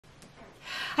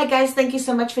Hi guys, thank you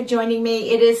so much for joining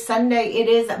me. It is Sunday, it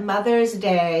is Mother's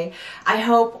Day. I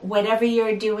hope whatever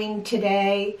you're doing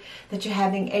today, that you're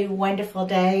having a wonderful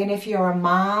day. And if you're a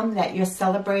mom, that you're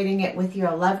celebrating it with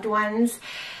your loved ones.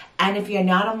 And if you're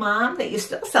not a mom, that you're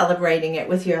still celebrating it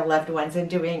with your loved ones and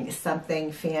doing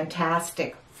something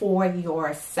fantastic for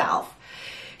yourself.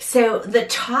 So the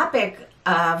topic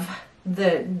of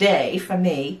the day for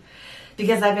me,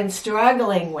 because I've been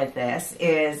struggling with this,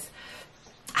 is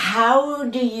how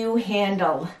do you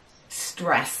handle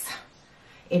stress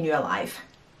in your life,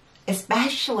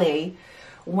 especially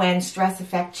when stress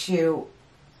affects you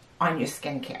on your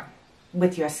skincare,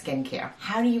 with your skincare?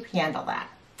 How do you handle that?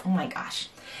 Oh my gosh.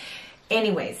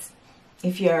 Anyways,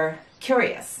 if you're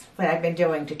curious what I've been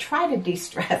doing to try to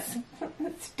de-stress,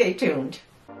 stay tuned.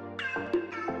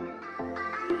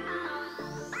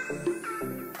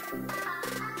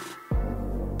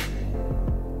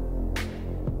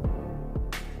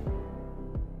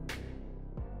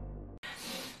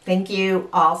 Thank you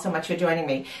all so much for joining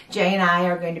me. Jay and I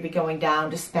are going to be going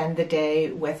down to spend the day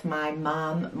with my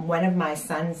mom. One of my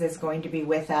sons is going to be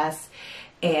with us,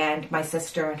 and my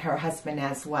sister and her husband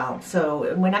as well.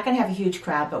 So we're not going to have a huge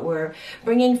crowd, but we're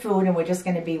bringing food and we're just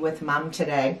going to be with Mom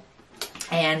today.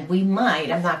 And we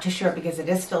might, I'm not too sure because it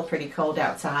is still pretty cold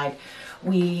outside,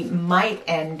 we might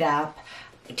end up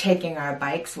taking our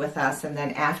bikes with us, and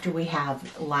then after we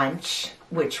have lunch,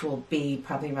 which will be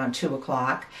probably around 2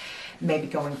 o'clock, maybe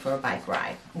going for a bike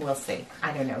ride. We'll see.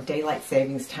 I don't know. Daylight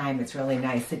savings time is really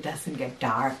nice. It doesn't get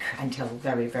dark until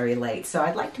very, very late. So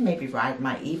I'd like to maybe ride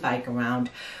my e-bike around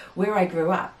where I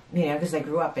grew up, you know, because I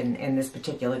grew up in this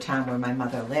particular town where my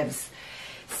mother lives.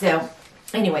 So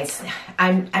anyways,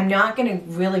 I'm not going to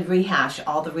really rehash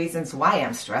all the reasons why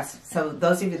I'm stressed. So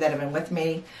those of you that have been with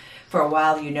me for a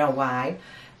while, you know why.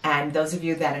 And those of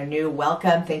you that are new,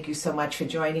 welcome. Thank you so much for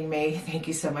joining me. Thank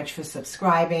you so much for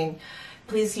subscribing.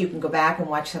 Please, you can go back and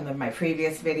watch some of my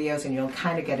previous videos and you'll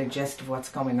kind of get a gist of what's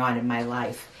going on in my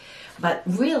life. But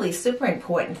really super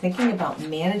important, thinking about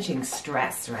managing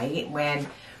stress, right?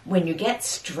 When you get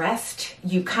stressed,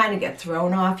 you kind of get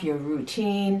thrown off your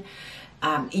routine.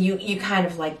 You kind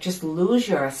of like just lose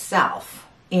yourself.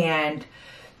 And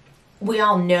we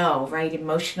all know, right,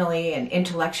 emotionally and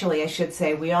intellectually, I should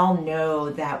say, we all know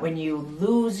that when you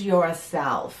lose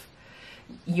yourself,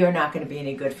 you're not going to be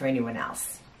any good for anyone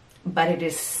else. But it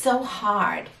is so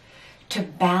hard to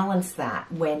balance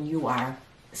that when you are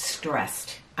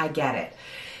stressed. I get it.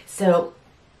 So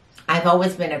I've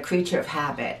always been a creature of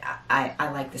habit.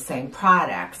 I like the same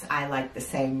products. I like the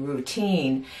same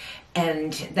routine.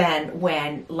 And then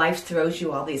when life throws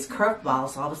you all these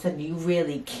curveballs, all of a sudden you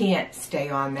really can't stay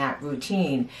on that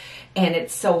routine. And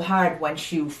it's so hard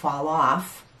once you fall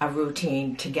off a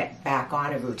routine to get back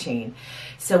on a routine.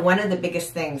 So one of the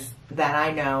biggest things that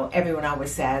I know everyone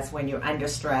always says when you're under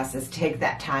stress is take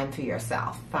that time for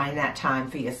yourself. Find that time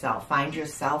for yourself. Find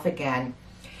yourself again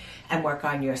and work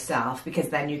on yourself, because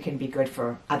then you can be good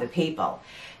for other people.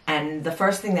 And the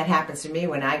first thing that happens to me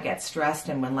when I get stressed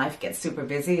and when life gets super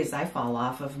busy is I fall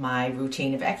off of my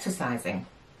routine of exercising.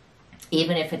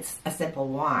 Even if it's a simple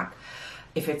walk,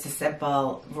 if it's a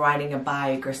simple riding a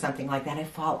bike or something like that, I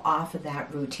fall off of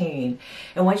that routine.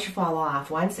 And once you fall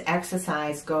off, once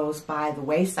exercise goes by the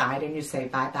wayside and you say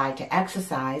bye-bye to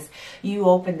exercise, you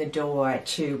open the door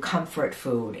to comfort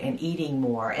food and eating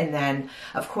more. And then,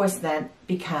 of course, that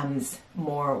becomes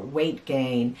more weight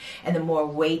gain. And the more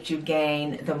weight you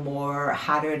gain, the more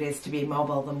harder it is to be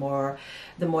mobile, the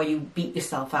more you beat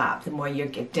yourself up, the more you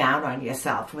get down on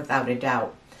yourself, without a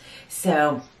doubt.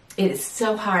 So it is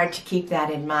so hard to keep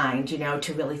that in mind, you know,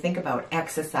 to really think about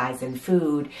exercise and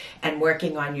food and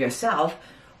working on yourself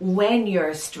when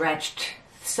you're stretched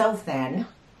so thin.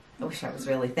 I wish I was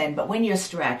really thin, but when you're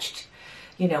stretched,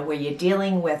 you know, where you're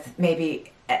dealing with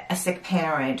maybe a sick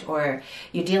parent, or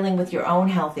you're dealing with your own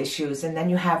health issues, and then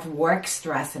you have work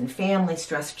stress and family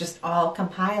stress just all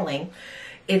compiling,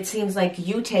 it seems like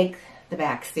you take the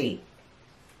back seat.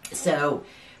 So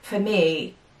for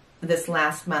me, this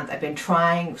last month, I've been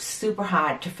trying super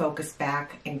hard to focus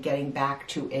back and getting back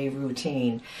to a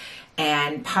routine.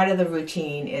 And part of the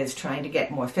routine is trying to get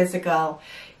more physical.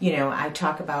 You know, I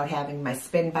talk about having my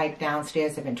spin bike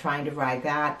downstairs. I've been trying to ride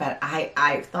that, but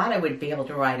I thought I would be able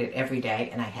to ride it every day,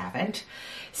 and I haven't.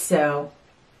 So,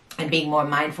 and being more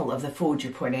mindful of the food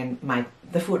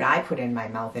the food I put in my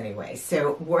mouth anyway.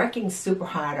 So working super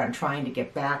hard on trying to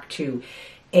get back to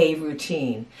a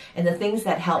routine. And the things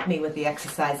that help me with the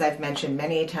exercise, I've mentioned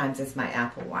many times, is my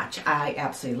Apple Watch. I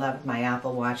absolutely love my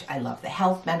Apple Watch. I love the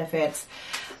health benefits.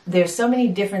 There's so many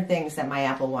different things that my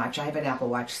Apple Watch, I have an Apple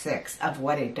Watch 6, of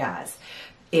what it does.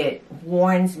 It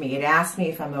warns me. It asks me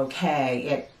if I'm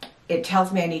okay. It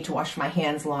tells me I need to wash my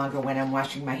hands longer when I'm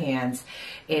washing my hands.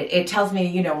 It tells me,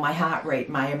 you know, my heart rate,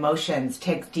 my emotions.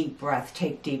 Take deep breath,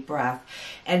 take deep breath.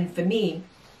 And for me,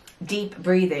 deep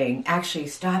breathing, actually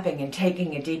stopping and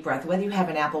taking a deep breath, whether you have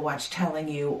an Apple Watch telling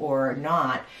you or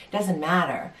not, doesn't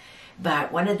matter.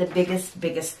 But one of the biggest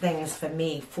things for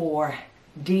me for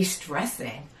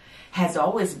de-stressing has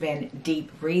always been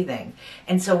deep breathing.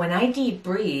 And so when I deep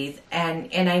breathe, and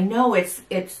I know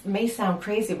it may sound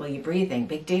crazy while you're breathing,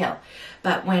 big deal,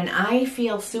 but when I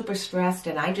feel super stressed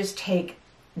and I just take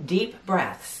deep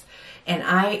breaths and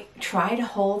I try to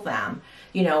hold them,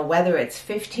 you know, whether it's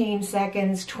 15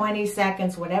 seconds, 20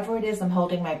 seconds, whatever it is, I'm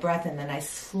holding my breath, and then I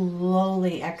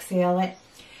slowly exhale it,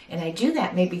 and I do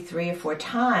that maybe 3 or 4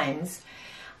 times,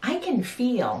 I can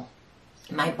feel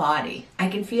my body. I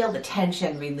can feel the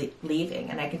tension leaving,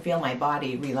 and I can feel my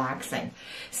body relaxing.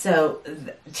 So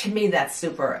to me, that's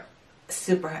super,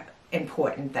 super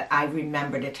important that I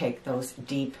remember to take those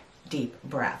deep, deep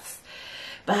breaths.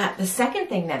 But the second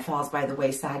thing that falls by the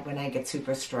wayside when I get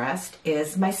super stressed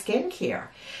is my skincare.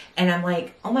 And I'm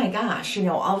like, oh my gosh, you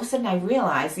know, all of a sudden I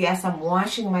realize, yes, I'm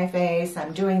washing my face,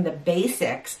 I'm doing the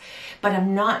basics, but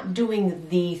I'm not doing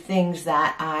the things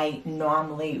that I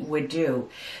normally would do.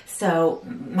 So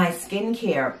my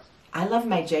skincare, I love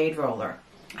my jade roller.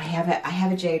 I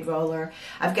have a jade roller.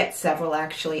 I've got several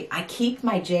actually. I keep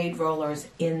my jade rollers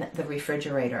in the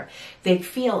refrigerator. They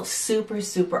feel super,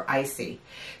 super icy.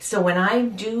 So when I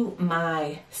do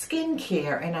my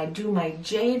skincare and I do my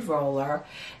jade roller,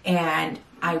 and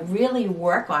I really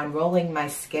work on rolling my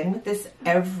skin with this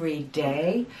every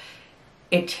day,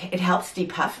 it helps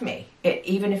depuff me.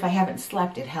 Even if I haven't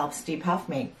slept, it helps depuff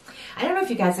me. I don't know if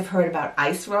you guys have heard about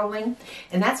ice rolling,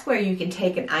 and that's where you can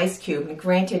take an ice cube, and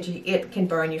granted, it can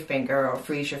burn your finger or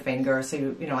freeze your finger, so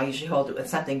you know, I usually hold it with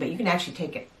something, but you can actually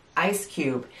take an ice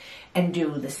cube and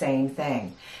do the same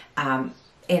thing. And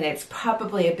it's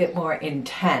probably a bit more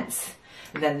intense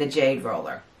than the jade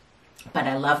roller. But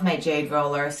I love my jade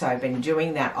roller, so I've been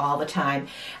doing that all the time.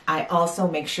 I also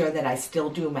make sure that I still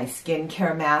do my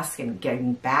skincare mask, and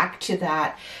getting back to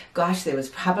that. Gosh, there was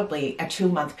probably a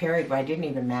 2-month period where I didn't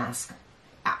even mask.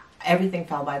 Everything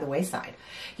fell by the wayside.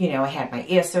 You know, I had my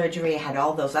ear surgery, I had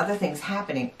all those other things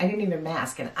happening. I didn't even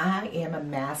mask, and I am a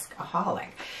maskaholic.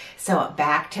 So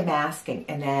back to masking,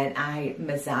 and then I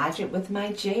massage it with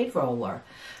my jade roller.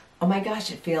 Oh my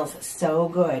gosh, it feels so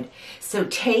good. So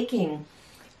taking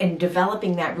and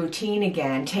developing that routine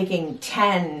again, taking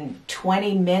 10,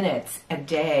 20 minutes a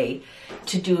day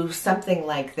to do something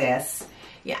like this.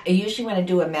 Yeah, usually when I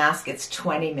do a mask, it's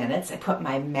 20 minutes. I put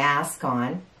my mask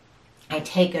on, I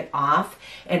take it off,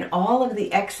 and all of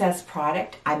the excess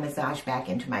product I massage back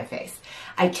into my face.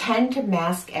 I tend to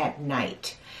mask at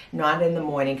night, not in the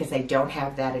morning, because I don't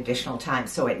have that additional time.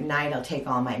 So at night, I'll take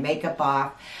all my makeup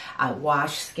off, I'll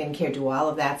wash, skincare, do all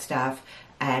of that stuff,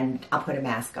 and I'll put a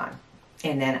mask on.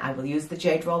 And then I will use the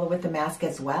jade roller with the mask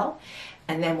as well.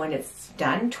 And then when it's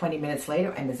done, 20 minutes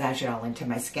later, I massage it all into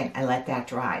my skin. I let that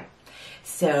dry.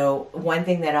 So one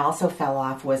thing that also fell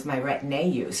off was my Retin-A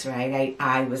use, right?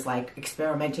 I was like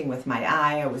experimenting with my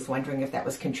eye. I was wondering if that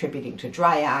was contributing to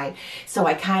dry eye. So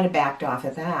I kind of backed off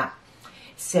of that.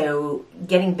 So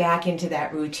getting back into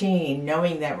that routine,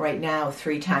 knowing that right now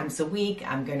 3 times a week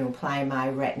I'm going to apply my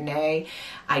Retin-A.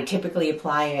 I typically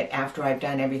apply it after I've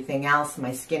done everything else,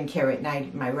 my skincare at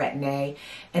night, my Retin-A,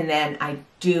 and then I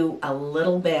do a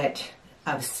little bit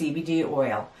of CBD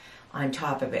oil on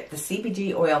top of it. The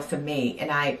CBD oil for me,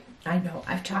 and I know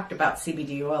I've talked about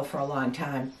CBD oil for a long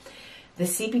time, the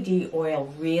CBD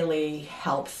oil really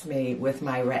helps me with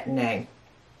my Retin-A,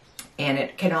 and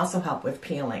it can also help with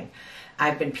peeling.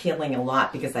 I've been peeling a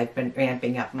lot because I've been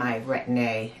ramping up my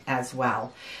Retin-A as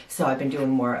well. So I've been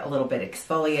doing a little bit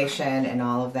exfoliation and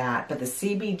all of that. But the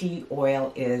CBD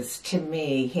oil is, to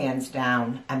me, hands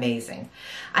down, amazing.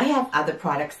 I have other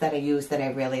products that I use that I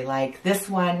really like. This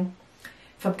one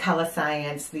from Color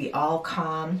Science, the All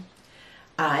Calm.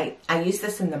 I use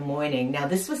this in the morning. Now,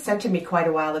 this was sent to me quite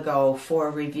a while ago for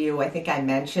a review. I think I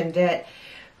mentioned it.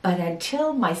 But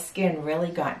until my skin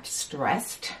really got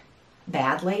stressed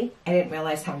badly, I didn't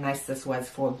realize how nice this was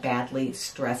for badly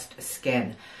stressed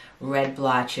skin, red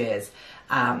blotches,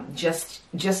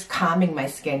 just calming my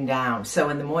skin down. So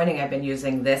in the morning I've been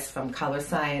using this from Color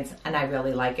Science, and I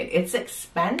really like it. It's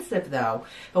expensive though,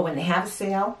 but when they have a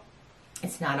sale,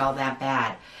 it's not all that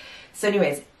bad. So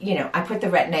anyways, you know, I put the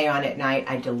Retin-A on at night,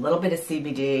 I do a little bit of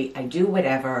CBD, I do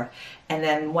whatever, and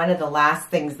then one of the last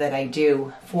things that I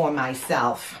do for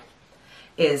myself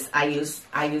is I use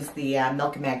the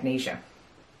milk and magnesia.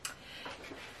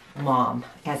 Mom,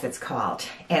 as it's called.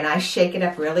 And I shake it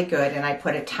up really good, and I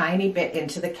put a tiny bit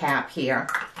into the cap here.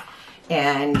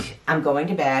 And I'm going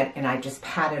to bed, and I just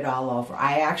pat it all over.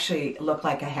 I actually look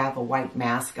like I have a white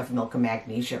mask of milk and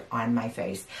magnesia on my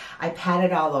face. I pat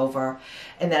it all over,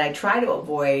 and then I try to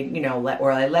avoid,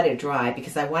 I let it dry,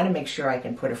 because I want to make sure I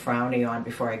can put a frowny on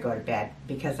before I go to bed,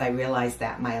 because I realize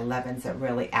that my 11s are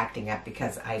really acting up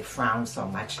because I frown so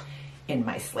much in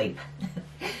my sleep.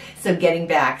 So getting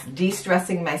back,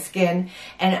 de-stressing my skin.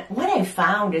 And what I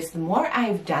found is the more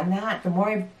I've done that, the more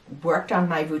I've worked on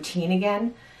my routine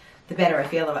again, the better I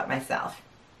feel about myself.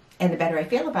 And the better I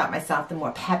feel about myself, the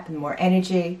more pep and more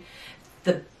energy,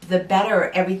 the better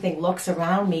everything looks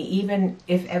around me, even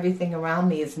if everything around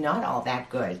me is not all that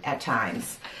good at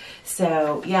times.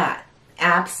 So yeah,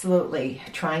 absolutely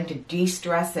trying to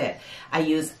de-stress it. I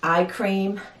use eye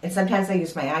cream, and sometimes I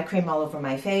use my eye cream all over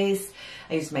my face.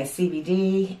 I use my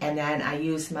CBD, and then I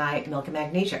use my milk and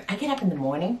magnesia. I get up in the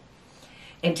morning,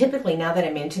 and typically, now that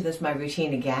I'm into this, my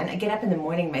routine again, I get up in the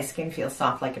morning, my skin feels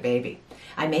soft like a baby.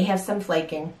 I may have some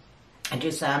flaking. I do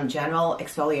some general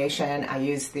exfoliation. I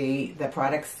use the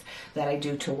products that I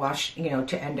do to wash,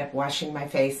 to end up washing my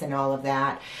face and all of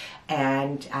that.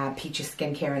 And Peaches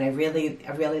Skincare, and I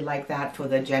really like that for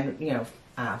the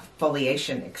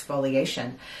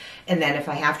exfoliation. And then if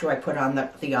I have to, I put on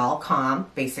the All Calm,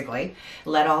 basically,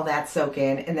 let all that soak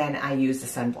in, and then I use the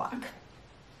sunblock.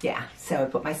 Yeah, so I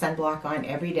put my sunblock on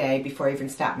every day before I even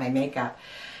start my makeup.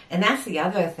 And that's the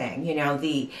other thing,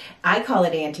 I call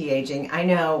it anti-aging. I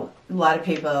know a lot of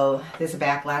people, there's a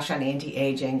backlash on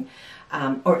anti-aging,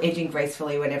 or aging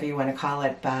gracefully, whatever you want to call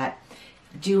it, but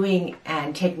doing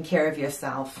and taking care of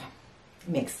yourself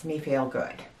makes me feel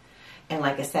good. And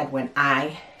like I said, when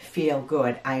I feel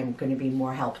good, I'm going to be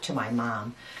more help to my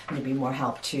mom. I'm going to be more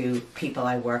help to people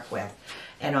I work with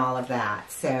and all of that.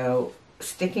 So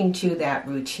sticking to that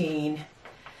routine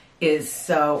is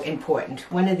so important.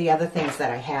 One of the other things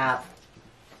that I have,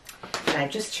 and I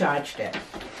just charged it,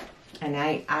 and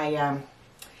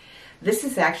this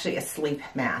is actually a sleep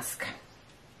mask.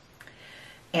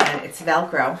 And it's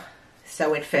Velcro,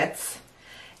 so it fits,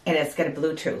 and it's got a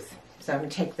Bluetooth. So I'm going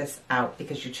to take this out,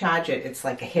 because you charge it, it's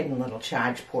like a hidden little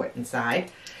charge port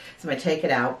inside. So I'm going to take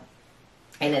it out,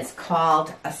 and it's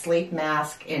called a sleep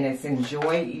mask, and it's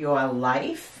Enjoy Your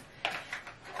Life.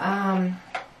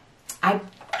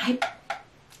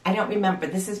 I don't remember.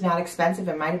 This is not expensive.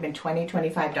 It might have been $20,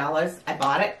 $25. I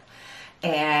bought it.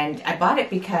 And I bought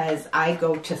it because I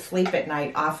go to sleep at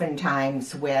night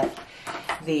oftentimes with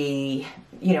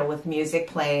with music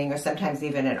playing, or sometimes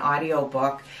even an audio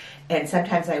book. And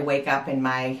sometimes I wake up and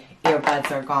my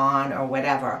earbuds are gone or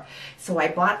whatever. So I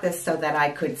bought this so that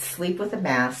I could sleep with a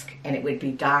mask, and it would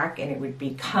be dark, and it would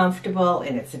be comfortable,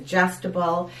 and it's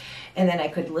adjustable. And then I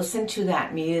could listen to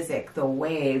that music, the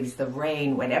waves, the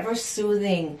rain, whatever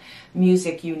soothing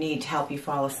music you need to help you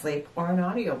fall asleep, or an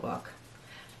audiobook.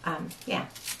 Yeah,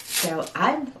 so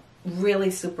I'm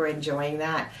really super enjoying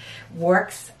that.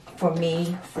 Works for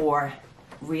me for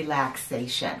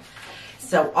relaxation.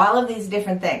 So all of these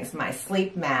different things, my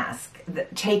sleep mask,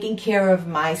 taking care of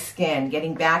my skin,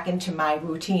 getting back into my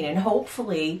routine, and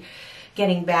hopefully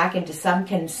getting back into some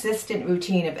consistent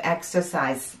routine of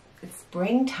exercise. It's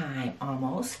springtime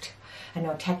almost. I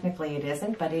know technically it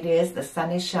isn't, but it is. The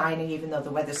sun is shining, even though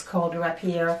the weather's colder up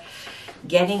here.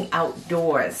 Getting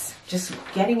outdoors, just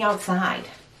getting outside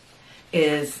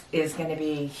is going to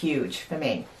be huge for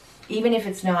me. Even if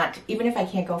I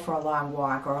can't go for a long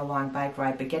walk or a long bike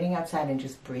ride, but getting outside and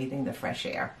just breathing the fresh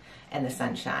air and the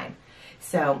sunshine.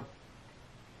 So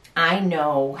I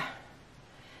know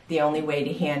the only way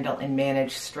to handle and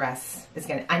manage stress is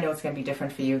I know it's going to be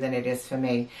different for you than it is for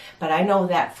me, but I know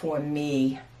that for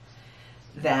me,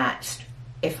 that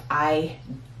if I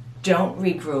don't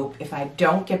regroup, if I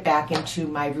don't get back into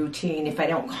my routine, if I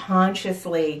don't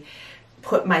consciously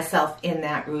put myself in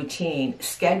that routine,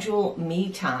 schedule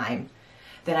me time,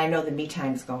 then I know the me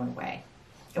time's going away.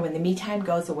 And when the me time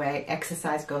goes away,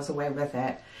 exercise goes away with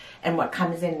it. And what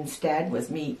comes in instead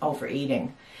was me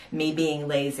overeating, me being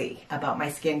lazy about my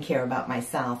skincare, about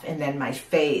myself, and then my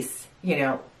face,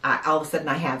 all of a sudden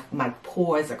my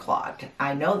pores are clogged.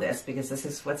 I know this because this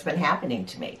is what's been happening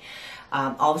to me.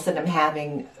 All of a sudden I'm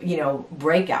having,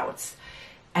 breakouts.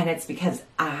 And it's because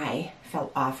I fell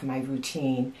off my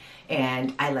routine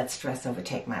and I let stress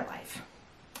overtake my life.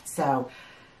 So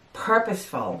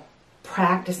purposeful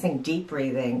practicing deep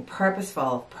breathing,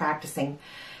 purposeful practicing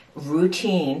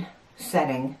routine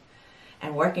setting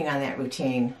and working on that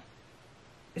routine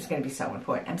is going to be so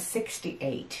important. I'm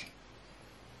 68.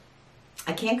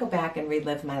 I can't go back and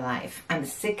relive my life. I'm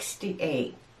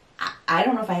 68. I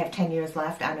don't know if I have 10 years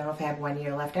left. I don't know if I have 1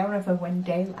 year left. I don't know if I have 1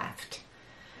 day left.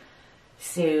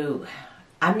 So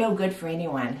I'm no good for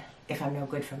anyone if I'm no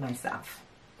good for myself.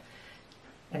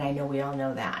 And I know we all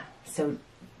know that. So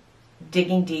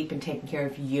digging deep and taking care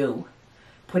of you,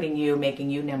 putting you, making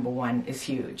you number one is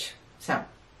huge. So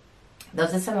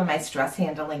those are some of my stress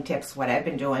handling tips, what I've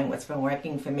been doing, what's been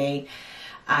working for me.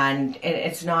 And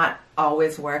it's not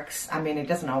always works. I mean, it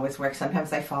doesn't always work.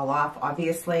 Sometimes I fall off,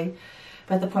 obviously.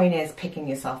 But the point is picking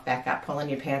yourself back up, pulling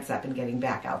your pants up and getting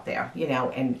back out there, you know,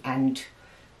 and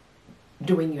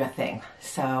doing your thing.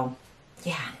 So,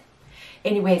 yeah.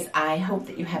 Anyways, I hope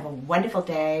that you have a wonderful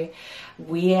day.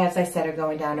 We, as I said, are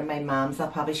going down to my mom's. I'll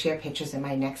probably share pictures in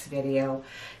my next video.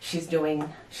 She's doing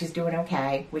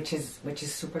okay, which is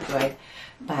super good.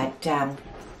 But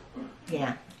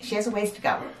yeah, she has a ways to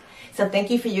go. So thank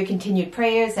you for your continued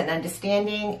prayers and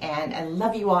understanding, and I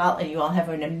love you all, and you all have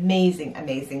an amazing,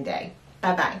 amazing day.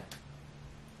 Bye-bye.